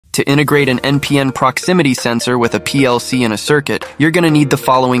To integrate an NPN proximity sensor with a PLC in a circuit, you're going to need the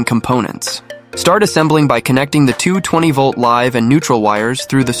following components. Start assembling by connecting the two 20-volt live and neutral wires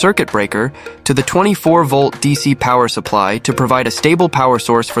through the circuit breaker to the 24-volt DC power supply to provide a stable power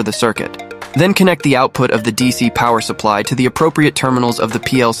source for the circuit. Then connect the output of the DC power supply to the appropriate terminals of the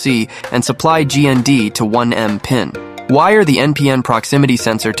PLC and supply GND to 1M pin. Wire the NPN proximity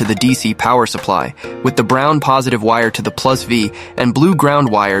sensor to the DC power supply, with the brown positive wire to the plus V and blue ground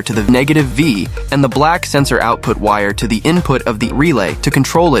wire to the negative V, and the black sensor output wire to the input of the relay to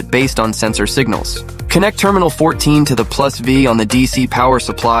control it based on sensor signals. Connect terminal 14 to the plus V on the DC power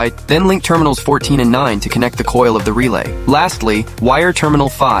supply, then link terminals 14 and 9 to connect the coil of the relay. Lastly, wire terminal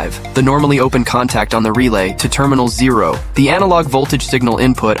 5, the normally open contact on the relay, to terminal 0, the analog voltage signal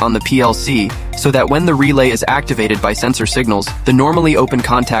input on the PLC, so that when the relay is activated by sensor signals, the normally open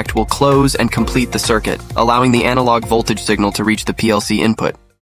contact will close and complete the circuit, allowing the analog voltage signal to reach the PLC input.